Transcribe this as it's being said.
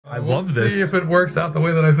I love this. See if it works out the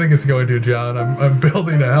way that I think it's going to, John. I'm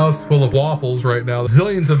building a house full of waffles right now.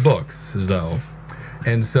 Zillions of books, though.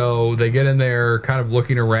 And so they get in there kind of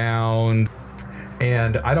looking around,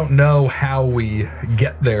 and I don't know how we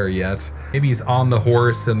get there yet. Maybe he's on the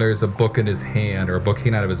horse and there's a book in his hand, or a book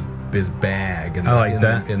hanging out of his bag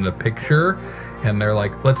in the picture. And they're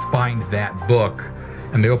like, let's find that book.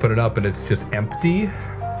 And they open it up and it's just empty.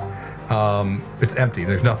 It's empty.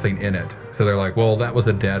 There's nothing in it. So they're like, well, that was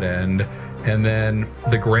a dead end. And then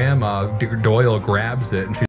the grandma, Doyle, grabs it and she's